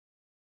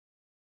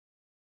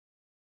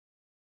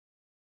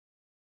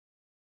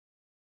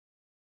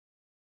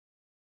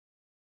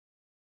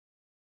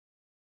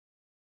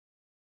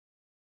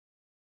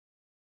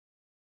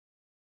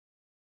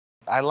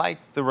I like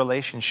the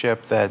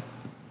relationship that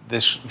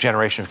this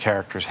generation of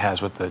characters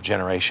has with the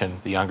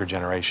younger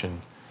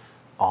generation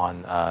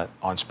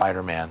on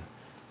Spider-Man.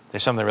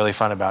 There's something really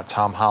fun about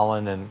Tom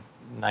Holland and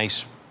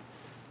nice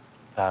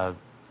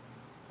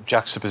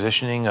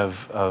juxtapositioning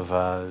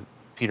of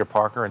Peter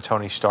Parker and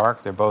Tony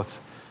Stark. They're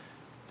both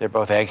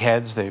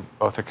eggheads. They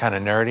both are kind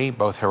of nerdy,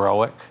 both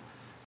heroic.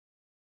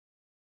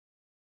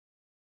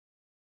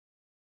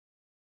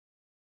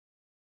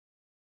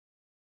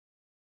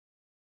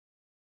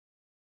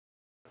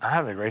 I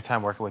have a great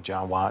time working with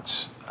John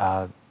Watts.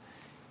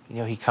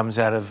 He comes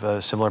out of a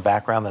similar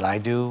background that I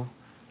do,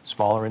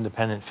 smaller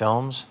independent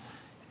films,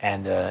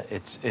 and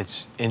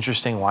it's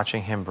interesting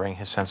watching him bring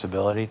his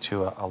sensibility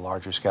to a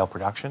larger scale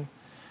production.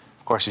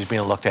 Of course, he's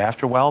being looked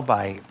after well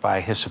by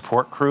his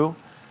support crew,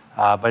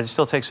 but it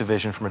still takes a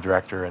vision from a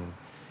director, and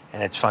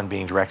it's fun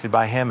being directed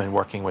by him and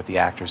working with the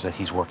actors that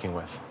he's working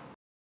with.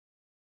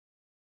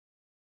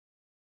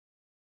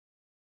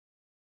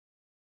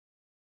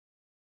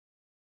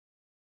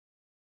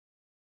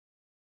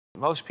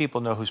 Most people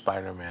know who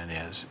Spider-Man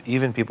is,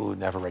 even people who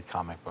never read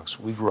comic books.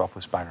 We grew up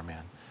with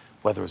Spider-Man,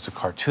 whether it's the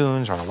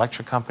cartoons or an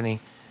electric company.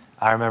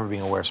 I remember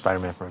being aware of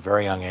Spider-Man from a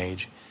very young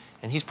age,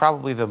 and he's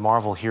probably the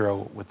Marvel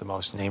hero with the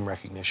most name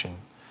recognition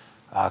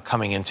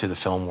coming into the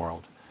film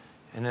world.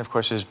 And then, of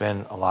course, there's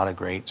been a lot of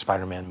great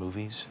Spider-Man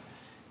movies,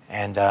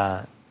 and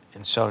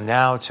so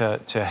now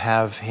to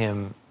have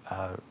him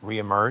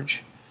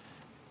reemerge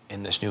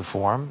in this new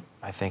form,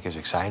 I think is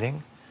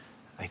exciting.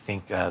 I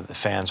think the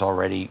fans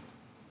already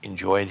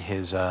enjoyed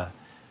his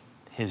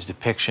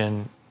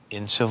depiction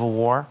in Civil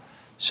War,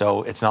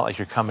 so it's not like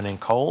you're coming in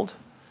cold.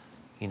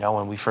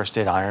 When we first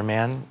did Iron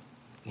Man,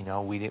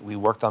 we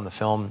worked on the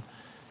film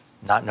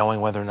not knowing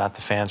whether or not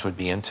the fans would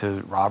be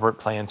into Robert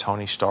playing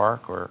Tony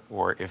Stark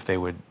or if they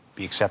would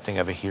be accepting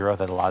of a hero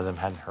that a lot of them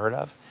hadn't heard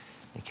of.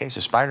 In the case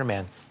of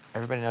Spider-Man,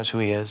 everybody knows who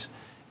he is.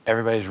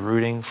 Everybody's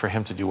rooting for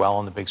him to do well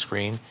on the big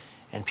screen,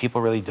 and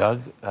people really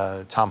dug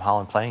Tom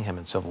Holland playing him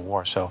in Civil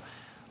War. So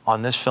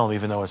on this film,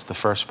 even though it's the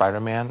first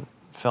Spider-Man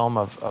film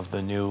of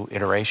the new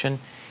iteration,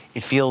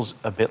 it feels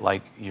a bit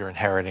like you're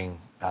inheriting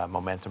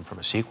momentum from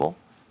a sequel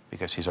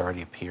because he's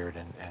already appeared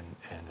and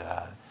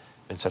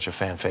been such a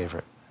fan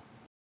favorite.